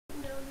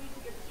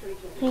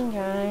Hey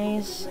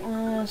guys,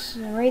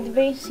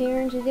 RaidTheBase here,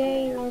 and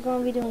today we're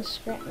going to be doing a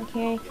scrap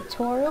mechanic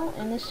tutorial,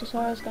 and this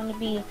tutorial is going to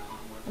be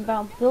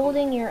about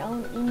building your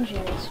own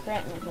engine in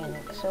scrap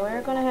mechanic. So what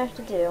you're going to have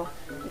to do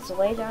is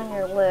lay down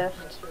your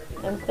lift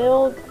and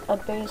build a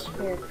base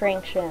for your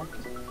crankshaft.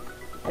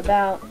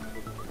 About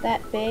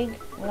that big.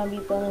 I'm going to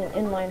be building an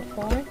inline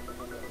 4.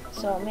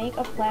 So make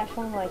a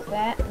platform like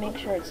that, make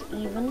sure it's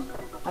even.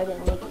 I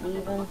didn't make it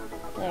even.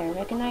 There,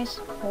 make a nice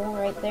hole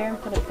right there and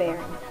put a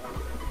bearing.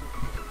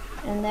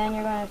 And then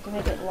you're going to have to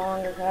make it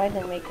longer, because I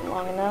didn't make it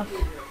long enough.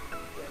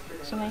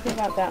 So make it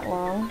about that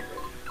long.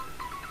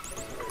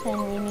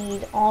 Then you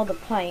need all the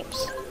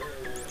pipes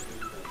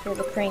for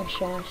the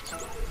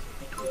crankshaft.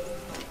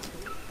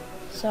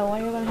 So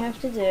what you're going to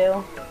have to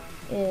do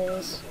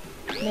is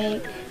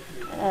make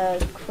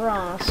a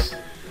cross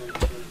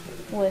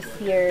with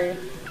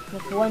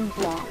one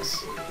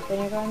blocks. Then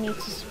you're going to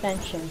need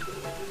suspension.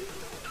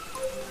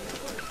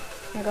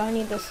 You're going to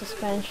need the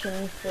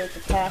suspension for it to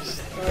pass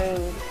through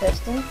the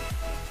piston.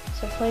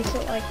 So place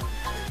it like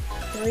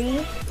 3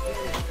 in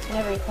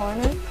every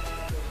corner.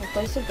 And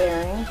place a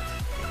bearing.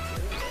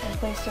 And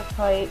place a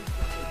pipe.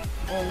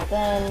 And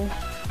then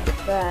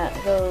that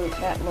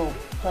little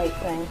pipe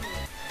thing.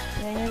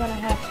 And then you're going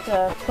to have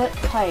to put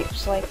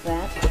pipes like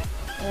that.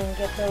 And then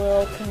get the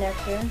little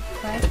connector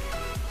pipe.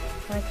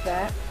 Like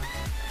that.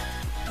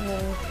 And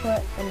then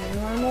put a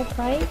normal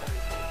pipe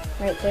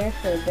right there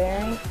for a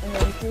bearing, and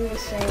then do the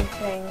same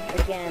thing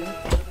again,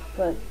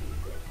 but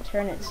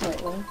turn it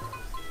slightly.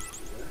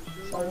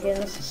 So I'm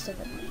getting the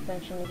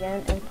suspension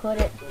again, and put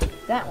it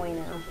that way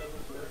now.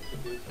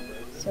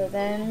 So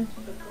then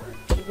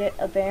you get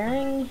a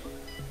bearing,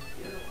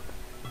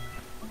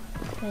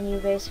 and you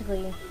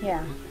basically,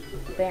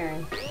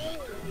 bearing.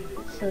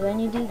 So then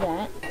you do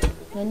that,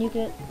 then you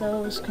get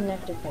those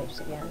connector pipes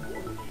again.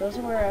 Those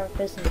are where our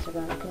pistons are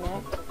going to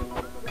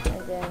connect,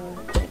 and then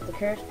the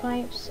curved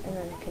pipes, and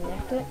then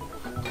connect it,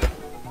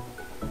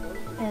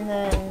 and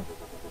then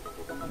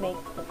make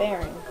the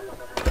bearing.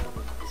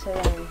 So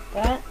then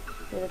that,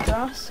 do the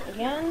cross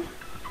again,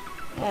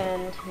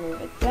 and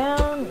move it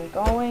down, like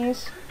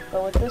always.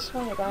 But with this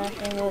one, you're going to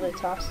have to remove the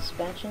top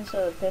suspension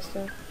so the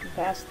piston can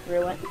pass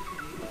through it.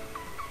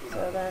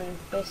 So then,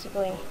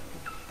 basically,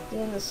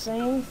 do the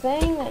same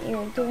thing that you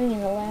were doing in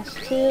the last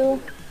two,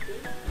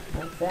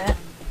 like that,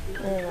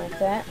 and then like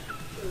that.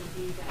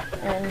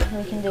 And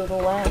we can do the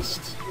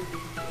last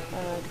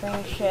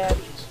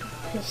crankshaft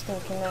piston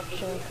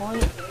connection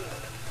point.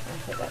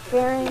 And put that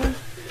bearing.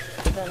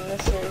 Then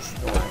this is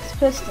the last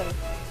piston.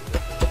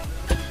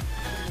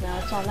 Now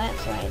it's on that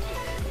side.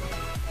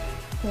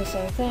 Do the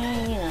same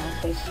thing,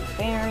 place your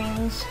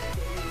bearings.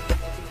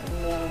 And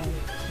then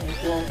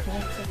make a little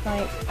connector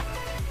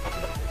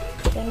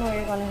pipe. Then what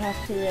you're going to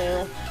have to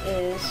do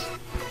is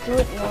do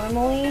it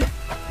normally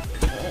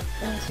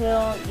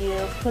until you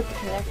put the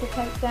connector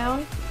pipe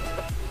down.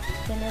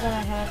 Then you're going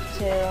to have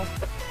to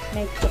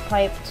make the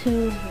pipe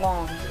too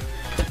long,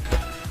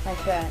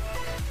 like that.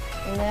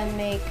 And then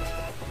make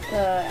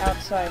the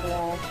outside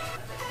wall.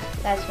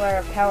 That's where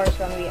our power is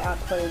going to be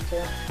outputted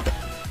to.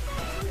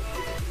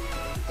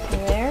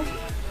 And there.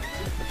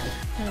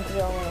 And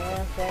go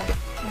right there.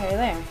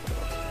 There.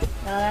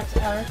 Now that's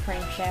our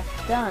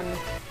crankshaft done.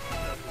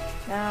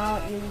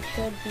 Now you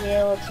should be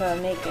able to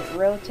make it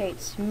rotate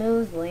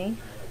smoothly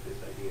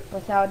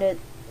without it.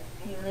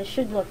 It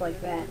should look like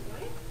that,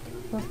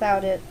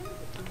 without it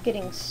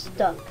getting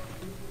stuck.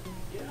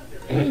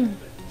 As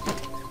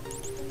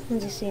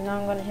you see, now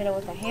I'm going to hit it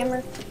with a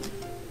hammer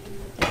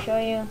to show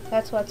you.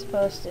 That's what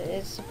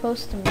it's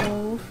supposed to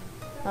move,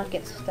 not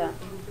get stuck.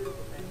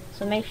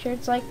 So make sure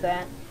it's like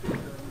that.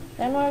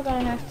 Then what we're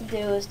going to have to do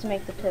is to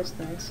make the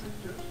pistons.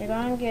 You're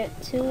going to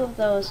get 2 of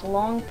those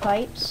long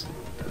pipes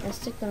and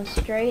stick them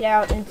straight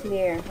out into the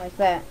air, like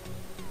that.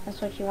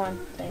 That's what you want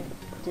to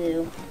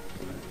do.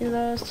 Do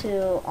those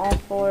to all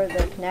 4 of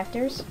the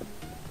connectors.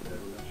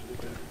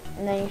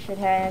 And then you should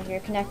have your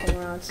connecting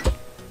rods.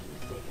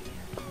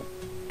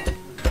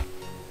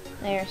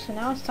 There, so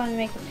now it's time to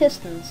make the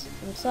pistons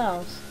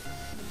themselves.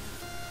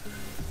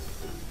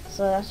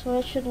 So that's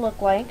what it should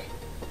look like.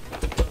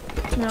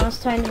 Now it's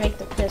time to make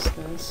the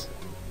pistons.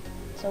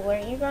 So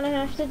what you're going to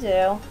have to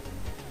do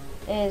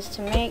is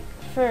to make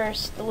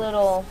first the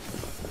little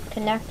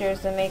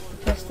connectors that make the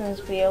pistons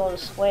be able to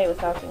sway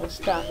without getting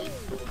stuck.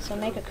 So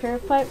make a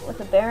curved pipe with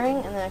a bearing,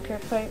 and then a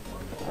curved pipe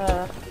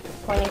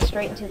pointing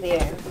straight into the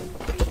air.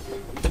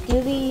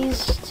 Do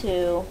these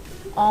to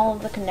all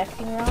of the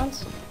connecting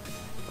rods.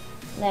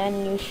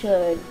 Then you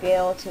should be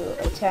able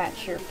to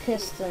attach your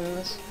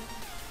pistons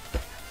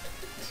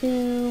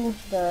to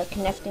the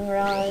connecting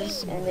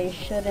rods, and they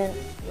shouldn't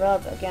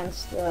rub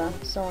against the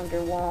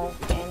cylinder wall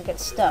and get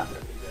stuck.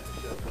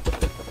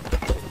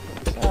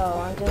 So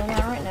I'm doing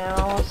that right now,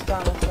 almost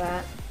done with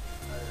that.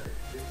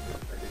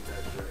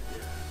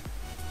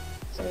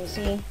 So you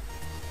see,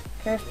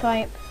 curved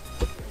pipe,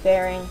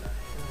 bearing,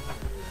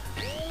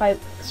 pipe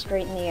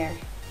straight in the air.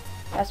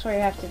 That's what you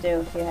have to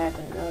do if you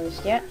haven't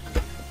noticed yet.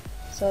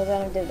 So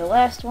then I did the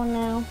last one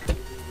now.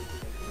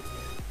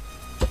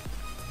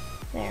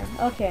 There,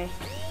 okay.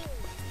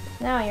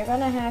 Now you're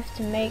gonna have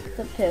to make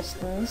the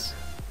pistons.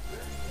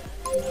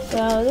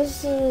 So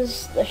this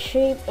is the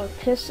shape of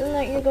piston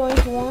that you're going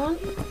to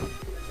want.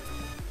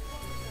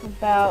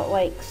 About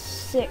like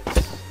 6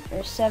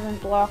 or 7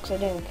 blocks, I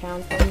didn't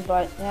count them,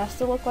 but it has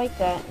to look like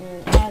that.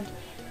 And add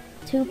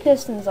 2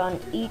 pistons on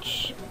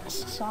each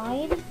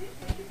side.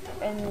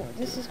 And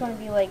this is going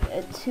to be like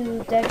a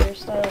 2-degger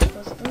style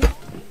piston.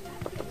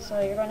 So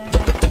you're going to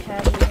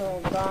have these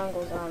little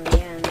dongles on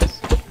the ends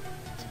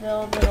to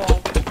build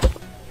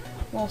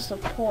little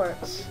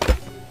supports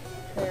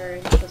for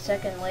the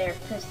second layer of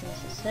pistons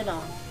to sit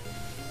on.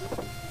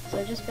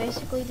 So just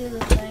basically do the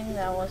thing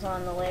that was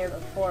on the layer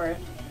before it,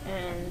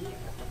 and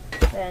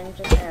then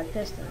just add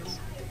pistons.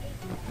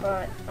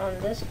 But on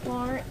this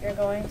part, you're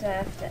going to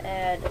have to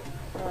add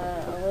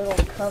a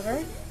little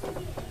cover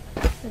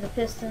to the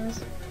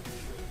pistons,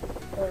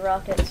 for the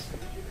rockets,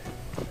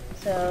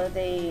 so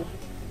they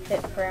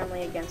fit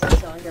firmly against the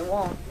cylinder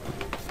wall.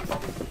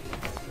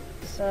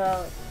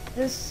 So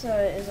this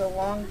is a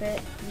long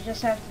bit. You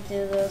just have to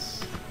do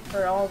this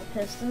for all the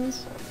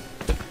pistons.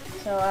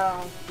 So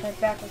I'll check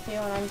back with you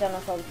when I'm done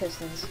with all the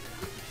pistons.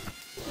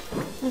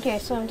 Okay,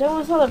 so I'm done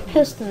with all the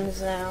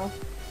pistons now.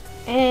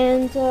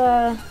 And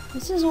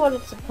this is what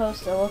it's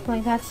supposed to look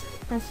like. That's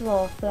a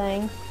little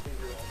thing.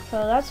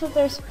 So that's what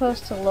they're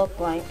supposed to look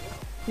like.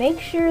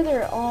 Make sure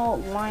they're all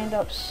lined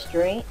up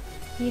straight.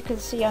 You can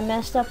see I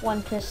messed up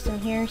one piston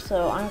here,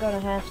 so I'm going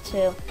to have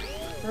to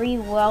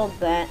re-weld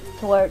that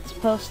to where it's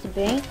supposed to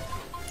be.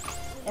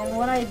 And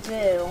what I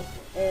do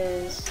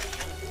is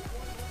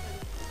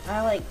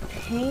I like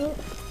paint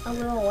a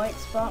little white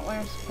spot where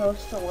I'm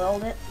supposed to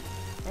weld it.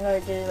 I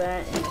gotta do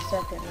that in a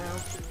second now.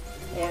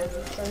 Yeah,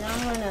 so now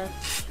I'm gonna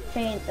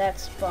paint that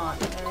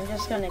spot, and I'm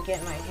just gonna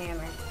get my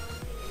hammer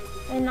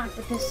and knock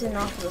the piston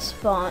off of the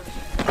spot.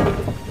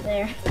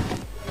 There.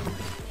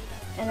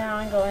 And now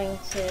I'm going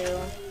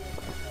to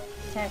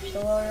attach the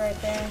loader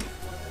right there.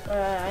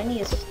 I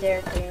need a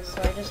staircase,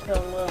 so I just built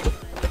a little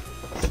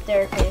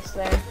staircase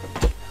there.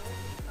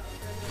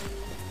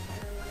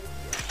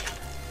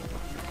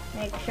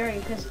 Make sure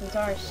your pistons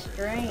are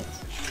straight.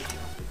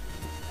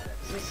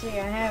 So you see,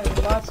 I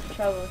have lots of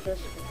trouble with this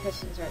if the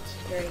pistons aren't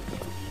straight.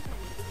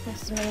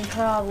 That's the main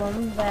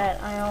problem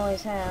that I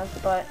always have,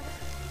 but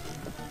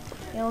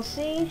you'll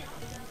see.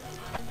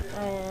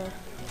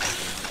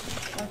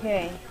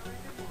 Okay.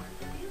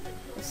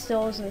 It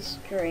still isn't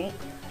straight,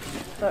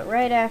 but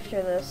right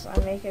after this, I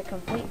make it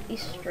completely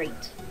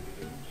straight.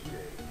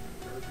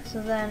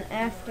 So then,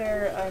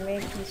 after I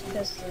make these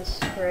pistons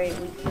straight,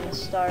 we can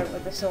start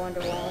with the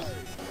cylinder walls.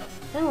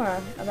 And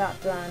we're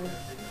about done.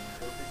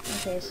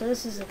 Okay, so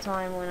this is the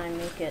time when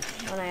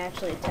I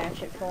actually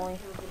attach it fully.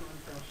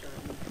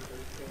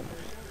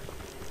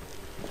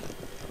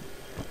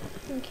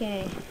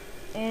 Okay,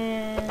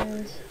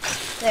 and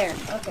there.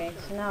 Okay,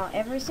 so now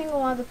every single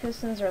one of the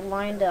pistons are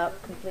lined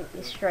up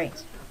completely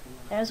straight.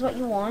 That is what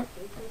you want.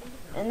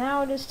 And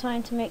now it is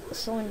time to make the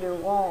cylinder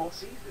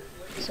walls.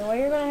 So what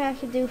you're going to have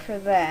to do for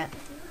that,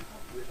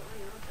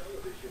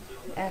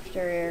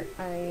 after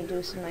I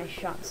do some nice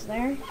shots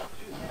there,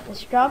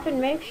 is drop and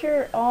make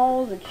sure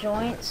all the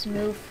joints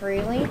move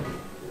freely.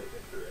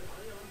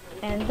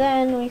 And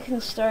then we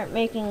can start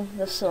making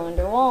the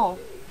cylinder wall.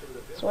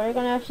 So what you're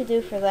going to have to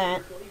do for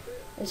that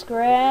is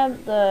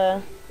grab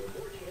the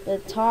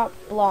top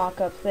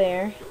block up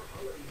there.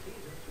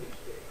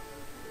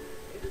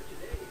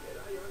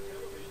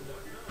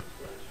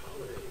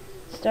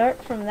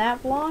 Start from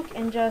that block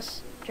and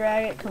just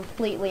drag it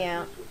completely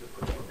out.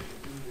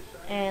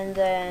 And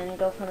then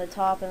go from the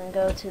top and then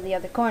go to the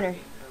other corner.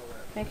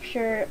 Make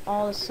sure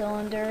all the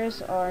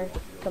cylinders are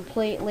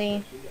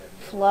completely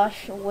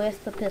flush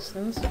with the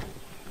pistons.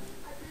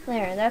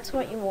 There, that's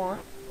what you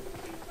want.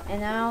 And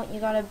now you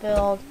gotta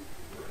build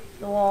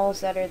the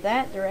walls that are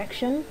that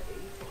direction.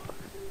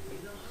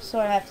 So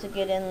I have to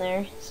get in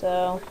there.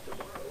 So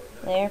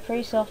they're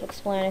pretty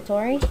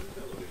self-explanatory.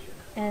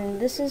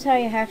 And this is how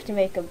you have to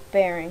make a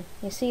bearing.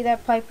 You see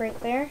that pipe right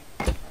there?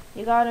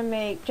 You gotta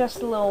make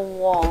just a little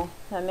wall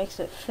that makes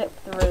it fit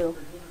through.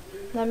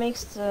 That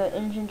makes the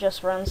engine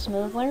just run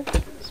smoother,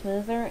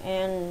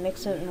 and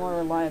makes it more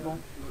reliable.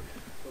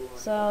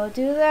 So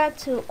do that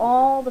to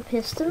all the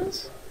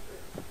pistons,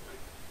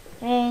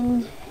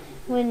 and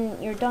when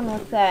you're done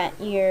with that,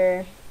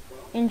 your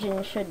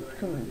engine should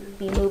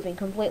be moving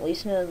completely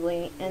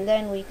smoothly, and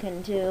then we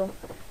can do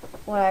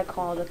what I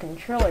call the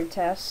controller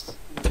test,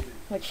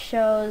 which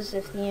shows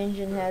if the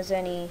engine has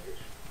any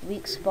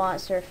weak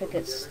spots or if it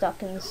gets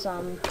stuck in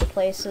some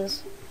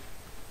places.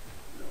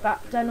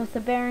 About done with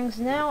the bearings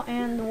now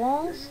and the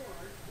walls.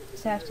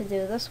 Just have to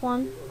do this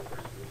one.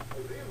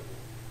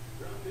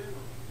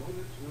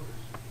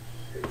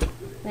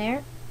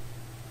 There.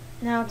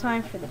 Now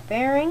time for the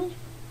bearing.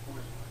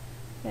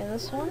 Okay,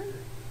 this one.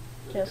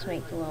 Just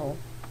make the little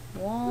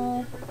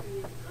wall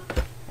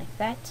like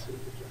that.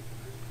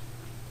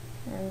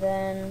 And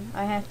then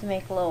I have to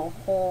make a little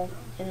hole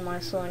in my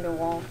cylinder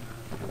wall.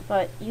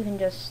 But you can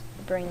just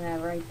bring that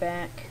right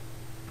back.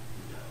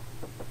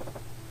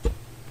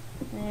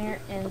 There,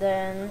 and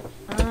then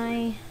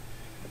I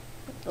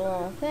put the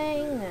little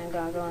thing, and I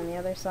gotta go on the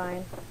other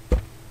side.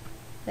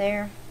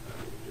 There.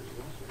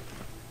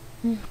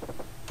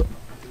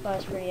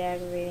 That's pretty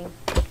aggravating.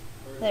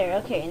 There,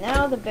 okay,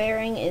 now the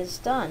bearing is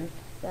done.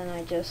 Then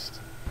I just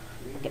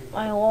get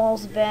my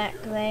walls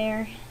back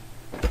there.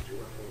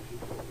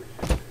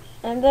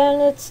 And then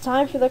it's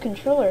time for the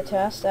controller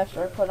test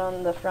after I put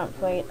on the front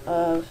plate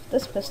of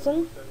this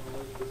piston.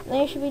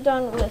 Then you should be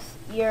done with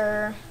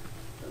your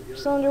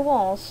cylinder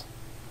walls.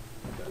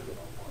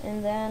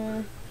 And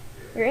then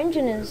your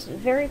engine is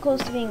very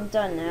close to being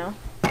done now.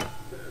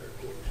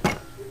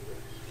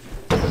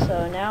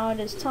 So now it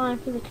is time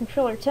for the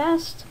controller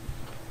test,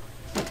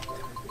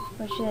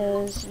 which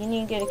is you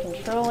need to get a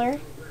controller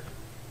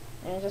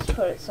and just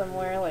put it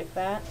somewhere like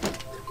that.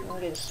 And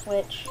get a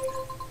switch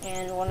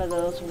and one of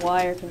those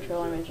wire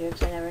controller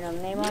majigs I never know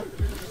the name of.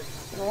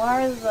 And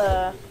wire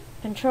the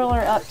controller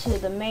up to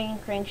the main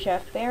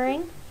crankshaft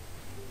bearing,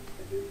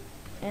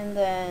 and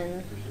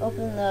then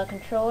open the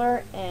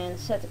controller and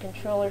set the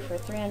controller for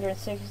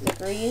 360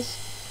 degrees,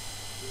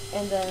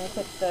 and then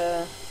click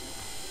the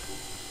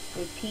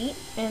repeat,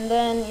 and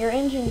then your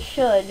engine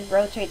should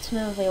rotate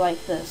smoothly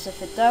like this.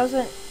 If it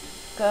doesn't,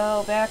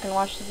 go back and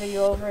watch the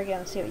video over again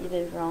and see what you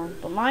did wrong.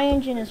 But my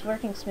engine is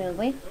working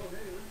smoothly.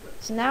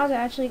 So now to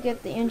actually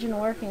get the engine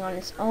working on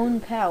its own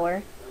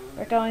power,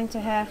 we're going to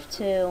have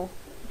to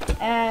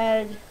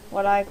add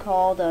what I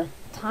call the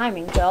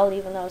timing belt,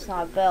 even though it's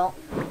not a belt.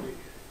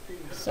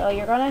 So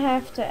you're going to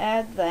have to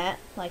add that,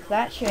 like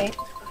that shape.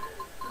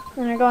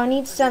 And you're going to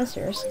need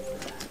sensors.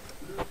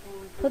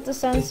 Put the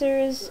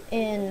sensors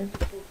in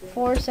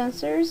 4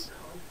 sensors,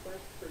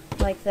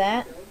 like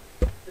that.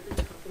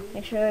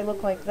 Make sure they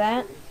look like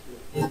that.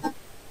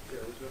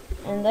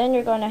 And then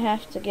you're going to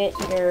have to get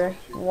your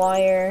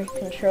wire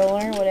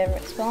controller, whatever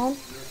it's called,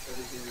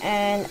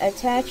 and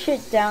attach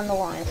it down the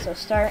line. So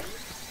start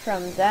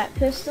from that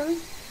piston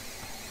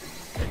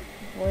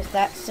with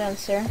that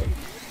sensor.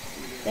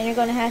 Then you're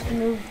going to have to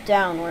move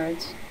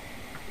downwards.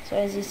 So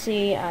as you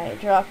see, I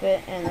drop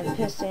it and the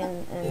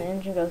piston and the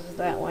engine goes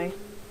that way.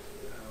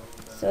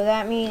 So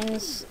that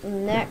means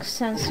next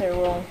sensor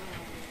will,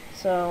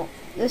 so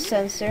this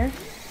sensor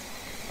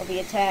will be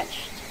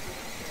attached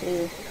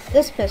to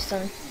this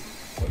piston,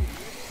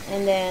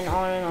 and then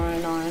on and on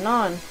and on and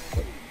on.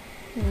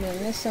 And then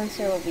this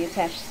sensor will be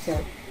attached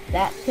to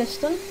that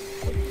piston,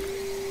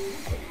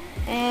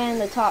 and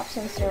the top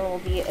sensor will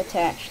be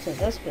attached to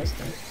this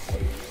piston.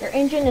 Your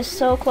engine is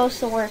so close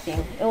to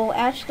working. It will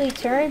actually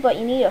turn, but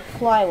you need a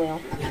flywheel.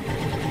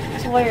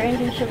 That's what your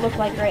engine should look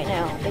like right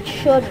now. It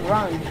should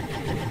run.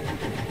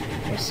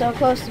 You're so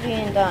close to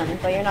being done,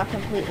 but you're not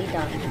completely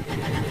done.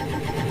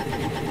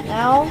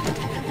 Now,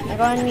 you're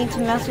going to need to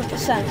mess with the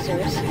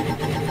sensors.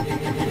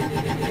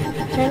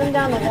 Turn them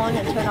down to 1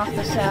 and turn off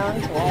the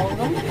sound to all of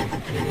them.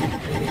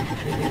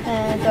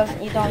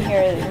 And you don't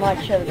hear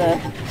much of the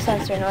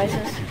sensor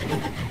noises.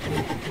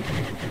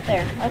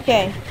 There,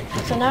 okay.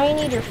 So now you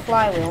need your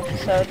flywheel.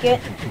 So get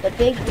the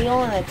big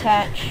wheel and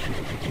attach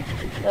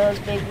those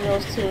big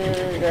wheels to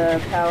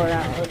the power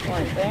outlet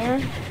right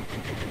there.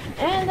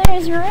 And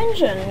there's your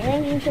engine. Your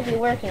engine should be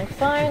working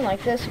fine,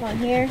 like this one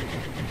here.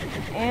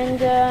 And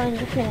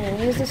you can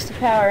use this to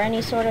power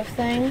any sort of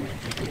thing.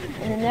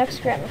 In the next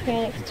scrap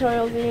mechanic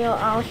tutorial video,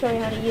 I'll show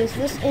you how to use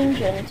this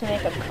engine to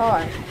make a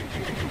car.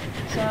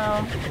 So,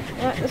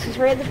 yeah, this is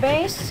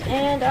RaidTheBase,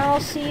 and I'll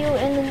see you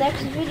in the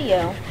next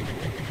video.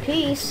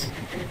 Peace!